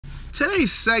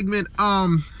today's segment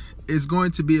is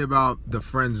going to be about the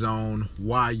friend zone,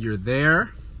 why you're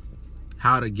there,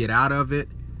 how to get out of it,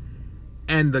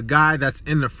 and the guy that's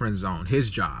in the friend zone,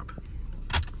 his job.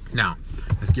 Now,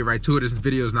 let's get right to it. This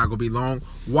video is not going to be long.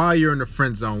 While you're in the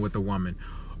friend zone with a woman,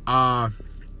 from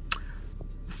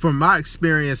my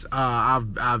experience,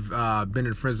 I've been in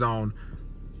the friend zone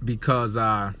because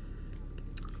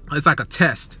it's like a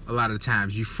test. A lot of the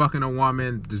times, you fucking a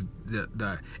woman,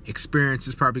 the experience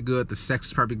is probably good, the sex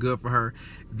is probably good for her.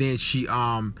 Then she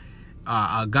her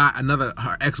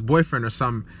ex-boyfriend or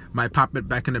something might pop it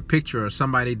back in the picture, or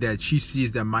somebody that she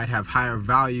sees that might have higher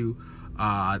value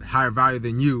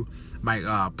than you might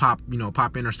pop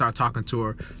in or start talking to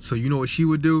her. So you know what she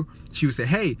would do? She would say,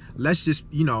 hey, let's just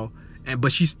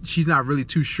but she's not really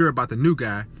too sure about the new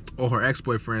guy or her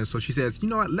ex-boyfriend. So she says, you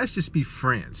know what, let's just be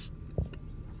friends.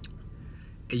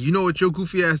 And you know what your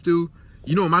goofy ass do?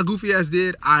 You know what my goofy ass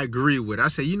did? I agree with it. I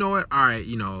say, you know what? All right,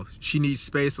 she needs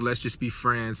space, so let's just be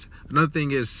friends. Another thing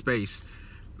is space.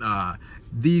 A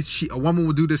woman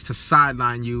will do this to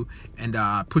sideline you and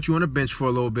put you on a bench for a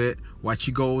little bit while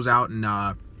she goes out and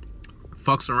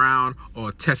fucks around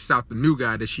or tests out the new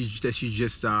guy that she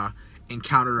just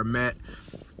encountered or met,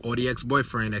 or the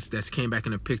ex-boyfriend that's came back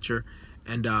in the picture,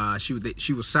 and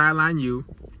she will sideline you,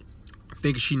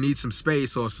 thinking she needs some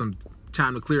space or some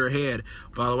time to clear her head,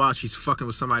 while she's fucking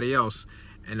with somebody else,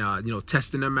 and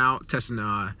testing them out, testing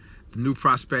the new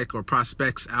prospect or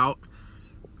prospects out.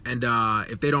 And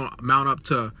if they don't mount up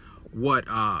to what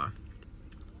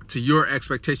to your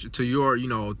expectation, to your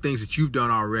things that you've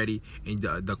done already, and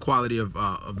the quality of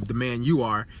the man you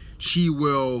are, she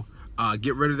will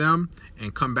get rid of them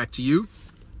and come back to you,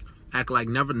 act like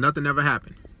nothing ever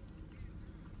happened.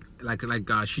 Like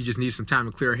she just needs some time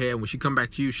to clear her head. When she come back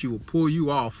to you, she will pull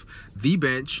you off the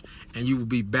bench, and you will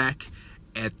be back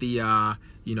at the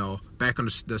back on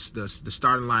the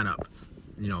starting lineup.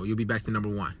 You'll be back to number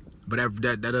one. But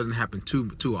that doesn't happen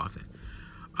too often.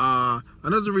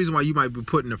 Another reason why you might be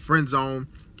put in a friend zone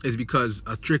is because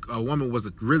a woman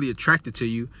was really attracted to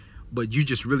you, but you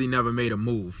just really never made a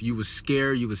move. You was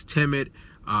scared. You was timid.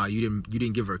 You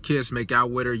didn't give her a kiss, make out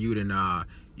with her. You didn't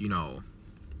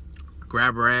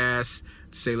grab her ass,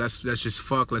 say let's just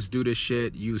fuck, let's do this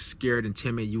shit. You was scared and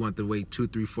timid. You want to wait 2,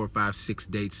 3, 4, 5, 6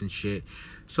 dates and shit.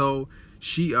 So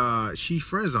she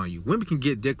friends on you. Women can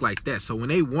get dick like that. So when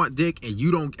they want dick and you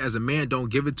don't, as a man, don't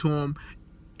give it to them,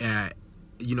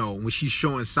 when she's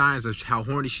showing signs of how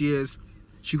horny she is,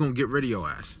 she gonna get rid of your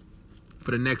ass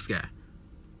for the next guy.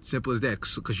 Simple as that.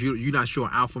 Because you're not showing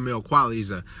alpha male qualities.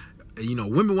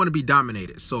 Women want to be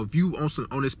dominated. So if you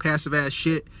on this passive ass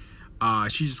shit,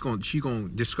 she gonna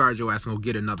discard your ass and go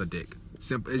get another dick.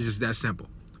 Simple. It's just that simple.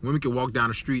 Women can walk down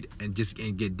the street and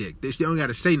get dick. They don't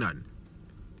gotta say nothing.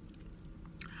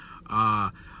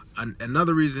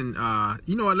 Another reason,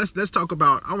 let's talk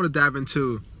about. I want to dive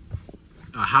into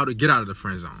how to get out of the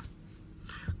friend zone,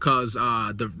 cause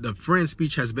the friend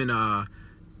speech has been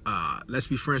let's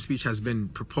be friends speech has been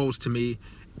proposed to me,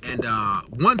 and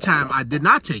one time I did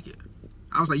not take it.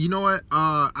 I was like, you know what?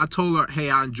 I told her,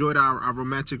 hey, I enjoyed our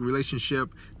romantic relationship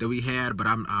that we had, but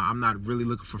I'm not really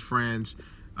looking for friends.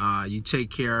 You take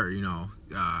care,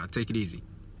 take it easy.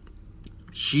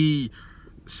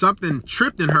 Something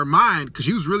tripped in her mind, because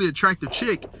she was a really attractive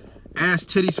chick, ass,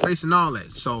 titties, face, and all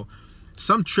that. So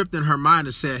some tripped in her mind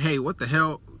and said, hey, what the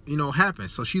hell, happened?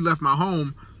 So she left my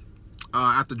home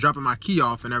after dropping my key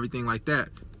off and everything like that.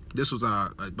 This was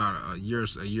about a year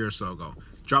or so ago.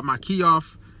 Dropped my key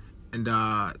off. And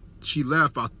she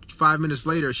left. About 5 minutes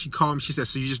later, she called me. She said,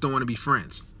 so you just don't want to be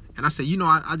friends? And I said,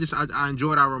 I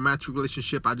enjoyed our romantic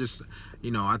relationship. I just,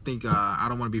 I think I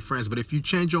don't want to be friends. But if you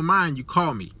change your mind, you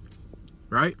call me.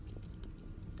 Right?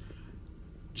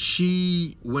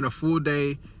 She went a full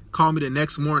day, called me the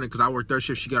next morning, because I work third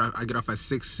shift. I get off at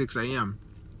 6 a.m.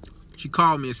 She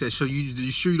called me and said, so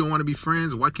you sure you don't want to be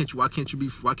friends? Why can't we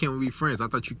be friends? I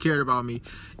thought you cared about me.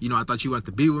 I thought you wanted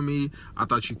to be with me. I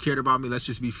thought you cared about me. Let's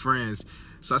just be friends.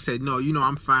 So I said, no,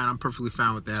 I'm fine. I'm perfectly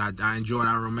fine with that. I enjoyed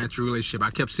our romantic relationship. I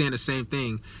kept saying the same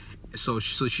thing, so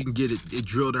she can get it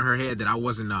drilled in her head that I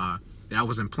wasn't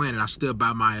planning. I stood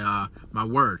by my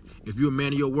word. If you're a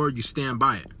man of your word, you stand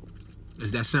by it.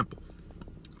 It's that simple.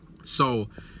 So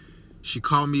she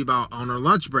called me on her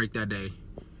lunch break that day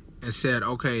and said,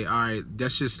 okay, all right,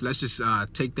 let's just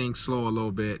take things slow a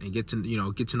little bit and get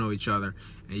to know each other,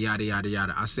 and yada yada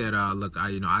yada. I said, look,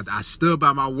 I stood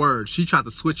by my word. She tried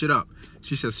to switch it up.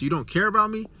 She said, so you don't care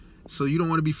about me, so you don't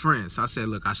want to be friends? So I said,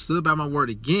 look, I stood by my word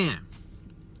again.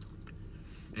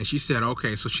 And she said,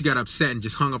 okay. So she got upset and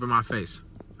just hung up in my face.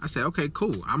 I said, okay,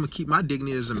 cool. I'm gonna keep my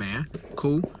dignity as a man.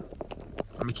 Cool.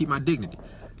 I'm gonna keep my dignity.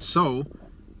 So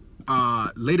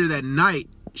later that night,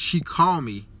 she called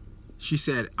me. She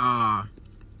said,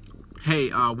 hey,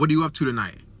 what are you up to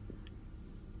tonight?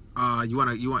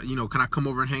 Can I come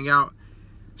over and hang out?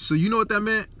 So you know what that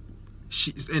meant?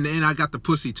 And I got the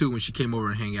pussy too when she came over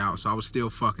and hang out, so I was still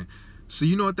fucking. So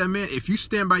you know what that meant? If you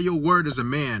stand by your word as a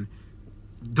man,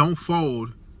 don't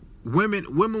fold. Women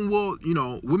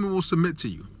will submit to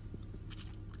you.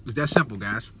 It's that simple,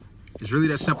 guys. It's really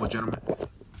that simple, gentlemen.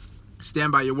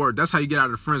 Stand by your word. That's how you get out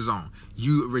of the friend zone.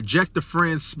 You reject the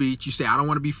friend speech. You say, I don't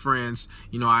want to be friends.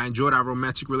 You know, I enjoyed our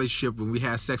romantic relationship when we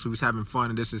had sex, we was having fun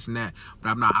and this and that,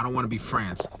 but I don't want to be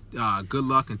friends. Good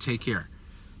luck and take care.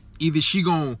 Either she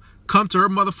gonna come to her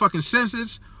motherfucking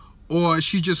senses, or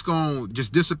she just gonna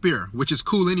disappear, which is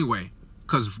cool anyway.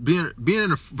 Cause being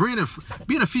a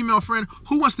female friend,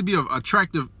 who wants to be a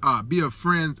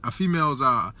female's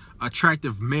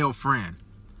attractive male friend?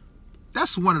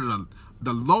 That's one of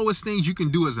the lowest things you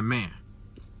can do as a man.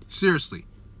 Seriously.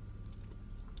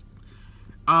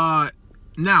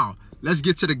 Now let's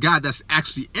get to the guy that's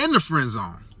actually in the friend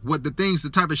zone. The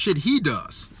type of shit he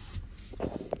does.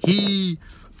 He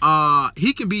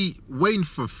can be waiting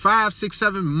for 5, 6,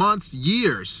 7 months,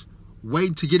 years,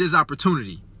 waiting to get his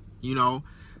opportunity. You know,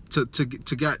 to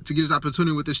get his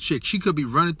opportunity with this chick. She could be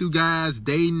running through guys,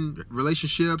 dating,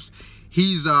 relationships.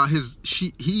 He is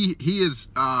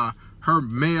her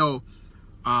male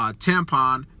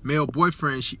tampon, male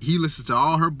boyfriend. He listens to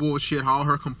all her bullshit, all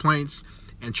her complaints,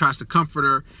 and tries to comfort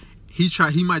her. He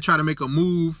might try to make a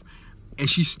move, and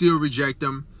she still reject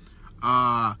him.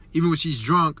 Even when she's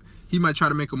drunk, he might try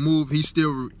to make a move. He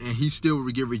still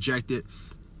will get rejected.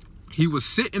 He will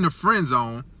sit in the friend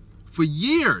zone for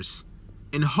years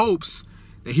in hopes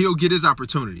that he'll get his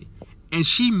opportunity, and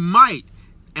she might,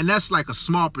 and that's like a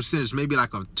small percentage, maybe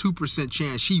like a 2%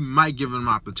 chance she might give him an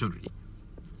opportunity.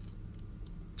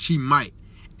 She might.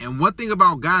 And one thing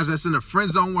about guys that's in the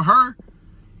friend zone with her,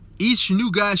 each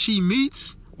new guy she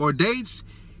meets or dates,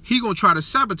 he gonna try to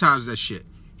sabotage that shit.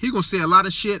 He gonna say a lot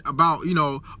of shit about, you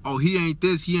know, oh, he ain't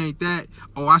this, he ain't that.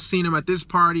 Oh, I seen him at this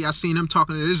party. I seen him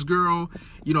talking to this girl,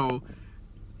 you know,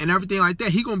 and everything like that.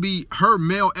 He gonna be her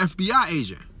male FBI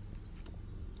agent.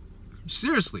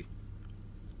 Seriously.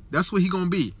 That's what he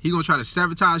gonna be. He gonna try to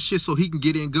sabotage shit so he can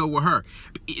get in good with her.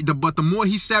 But the more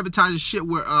he sabotages shit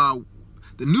with the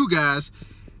new guys,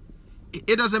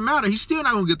 it doesn't matter. He's still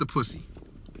not gonna get the pussy.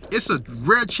 It's a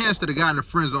rare chance that a guy in the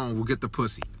friend zone will get the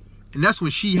pussy. And that's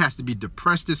when she has to be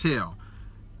depressed as hell.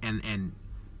 And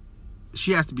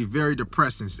she has to be very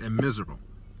depressed and miserable.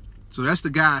 So that's the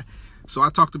guy. So I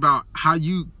talked about how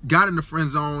you got in the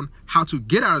friend zone, how to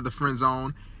get out of the friend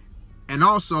zone, and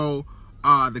also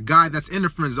the guy that's in the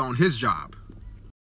friend zone, his job.